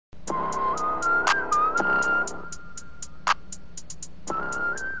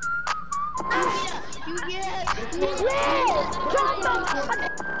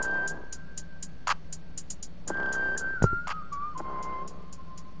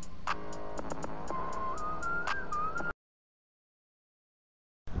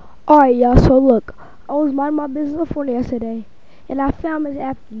Alright, y'all, so look, I was minding my business on Fortnite yesterday, and I found Ms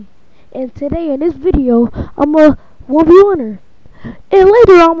Apke. And today, in this video, I'm a 1v hunter. And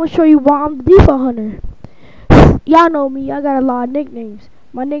later, I'm going to show you why I'm the default hunter. Y'all know me, I got a lot of nicknames.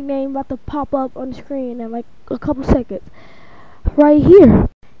 My nickname about to pop up on the screen in like a couple seconds. Right here.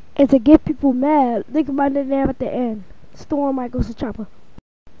 And to get people mad, think of my nickname at the end. Storm Michael's the Chopper.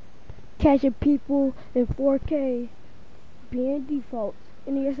 Catching people in 4K, being default.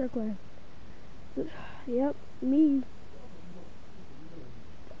 In the ESL clan. Yep, me.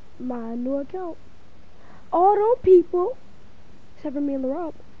 My new account. All those people, except for me and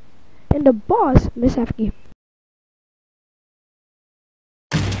LaRob. And the boss, Ms Apke.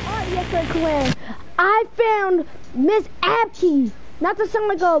 Alright, ESL clan. I found Ms Apke. Not to sound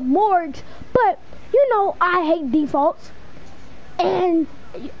like a morgue, but you know I hate defaults. And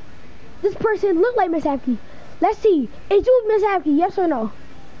this person looked like Ms Apke. Let's see. Is you Ms Apke? Yes or no?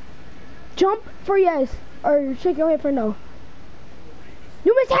 Jump for yes, or shake your head for no.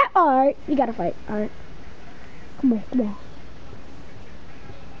 You Ms Apke. Alright, you gotta fight. Alright. Come on, come on.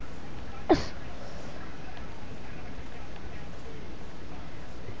 Yes.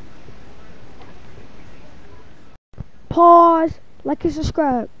 Pause. Like and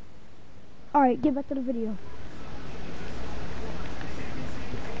subscribe. Alright, get back to the video.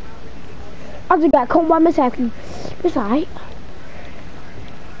 I just got caught by Ms Apke. It's alright.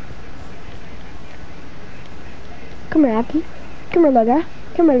 Come here, Apke. Come here, Lega.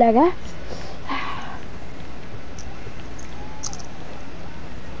 Come here, Lega.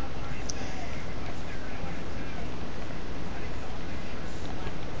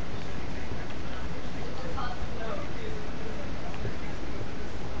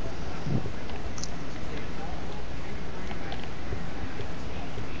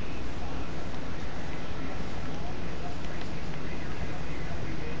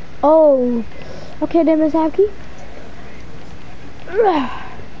 Oh, okay then, Ms Apke.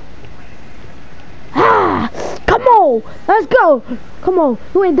 Ah, come on, let's go. Come on,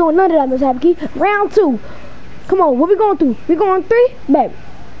 you ain't doing none of that, Ms Apke. Round 2. Come on, what we going through? We going 3? Baby.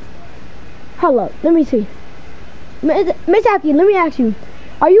 Hold up, let me see. Ms Apke, let me ask you.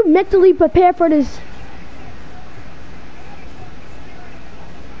 Are you mentally prepared for this?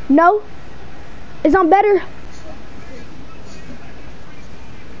 No? Is I'm better?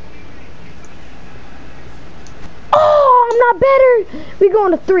 Oh, I'm not better. We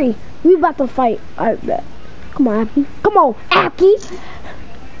going to 3. We about to fight. I bet. Come on, Apke. Come on, Apke.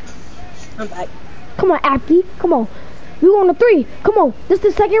 I'm back. Come on, Apke. Come on. We going to 3. Come on. This is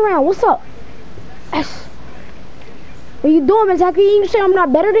the second round. What's up? Yes. What are you doing, Ms Apke? You say I'm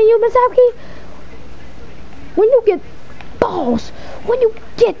not better than you, Ms Apke? When you get balls, when you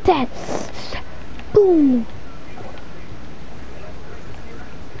get that, boom.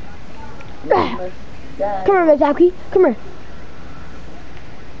 Come here, Ms Apke. Come here.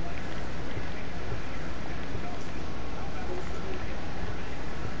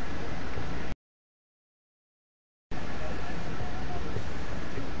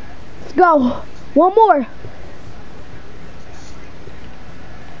 Let's go. One more.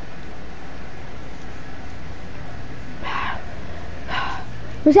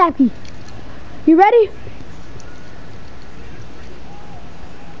 Ms Apke, you ready?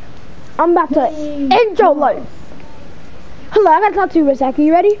 I'm about to end your life. Hello, I gotta talk to you, Ms Apke.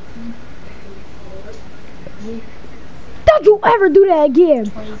 You ready? Don't you ever do that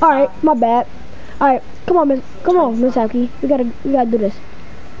again. Alright, my bad. Alright, come on, Ms Apke. We gotta do this.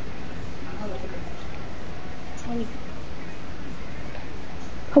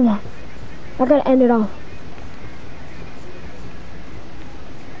 Come on. I gotta end it off.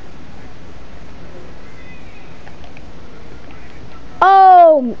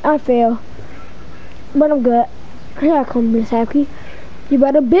 Oh, I fail. But I'm good. Here I come, Ms Apke. You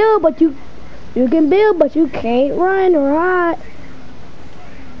better build, but you can build, but you can't run or hide.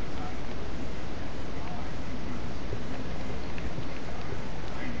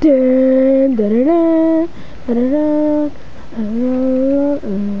 Dun, dun, dun, dun, dun,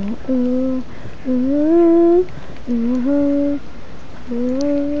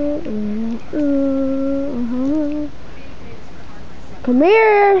 Come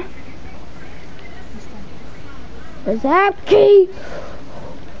here, Ms Apke.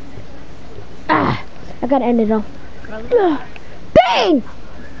 Ah, I gotta end it off. Bang!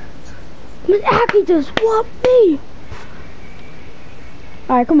 Ms Apke just whooped me.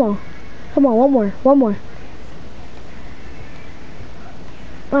 Alright, come on. Come on, one more.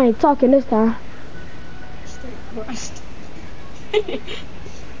 I ain't talking this time. Straight quest.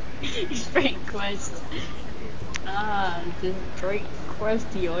 Straight quest. Just straight quest,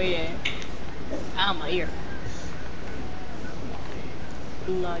 oh yeah. I'm here.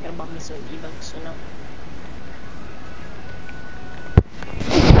 No, I gotta buy me some E-bucks, you know.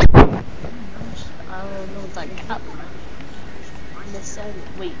 I don't know what I got. This said,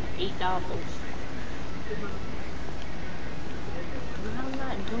 wait, $8. I'm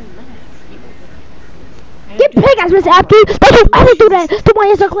not doing that. Get pickaxe, Ms Apke. Don't you ever do that to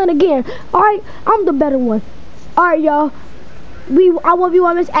my Insta clan again. Alright, I'm the better one. Alright, y'all. I will be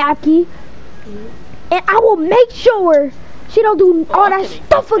on Ms Apke. And I will make sure she don't do all that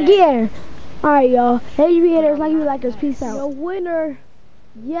stuff again. Alright, y'all. Hey, readers, like you like us. Peace out. The winner,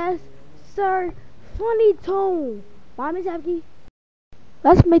 yes, sir. Funnytoon. Bye, Ms Apke.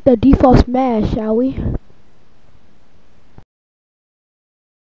 Let's make the default smash, shall we?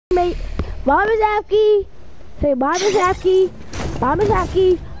 Mate, bye, Ms Apke. Say bye, Ms Apke. Bye, Ms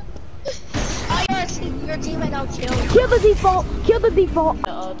Apke. Oh, your teammate got killed. Kill the default. Kill the default.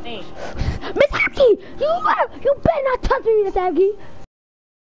 Thing. Ms Apke, you better not touch me, Ms Apke.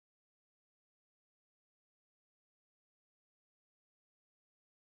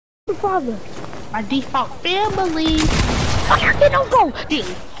 Your father. My default family. Okay, don't go.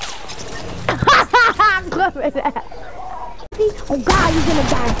 I'm coming at. Oh God, you're gonna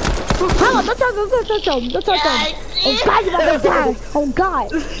die. Hello, don't touch him. Oh God, you're about to die. Oh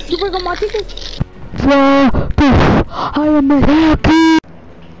God. You bring on my ticket? I am Ms Apke.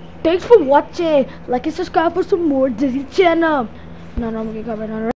 Thanks for watching. Like and subscribe for some more Disney channel. No, I'm gonna get covered on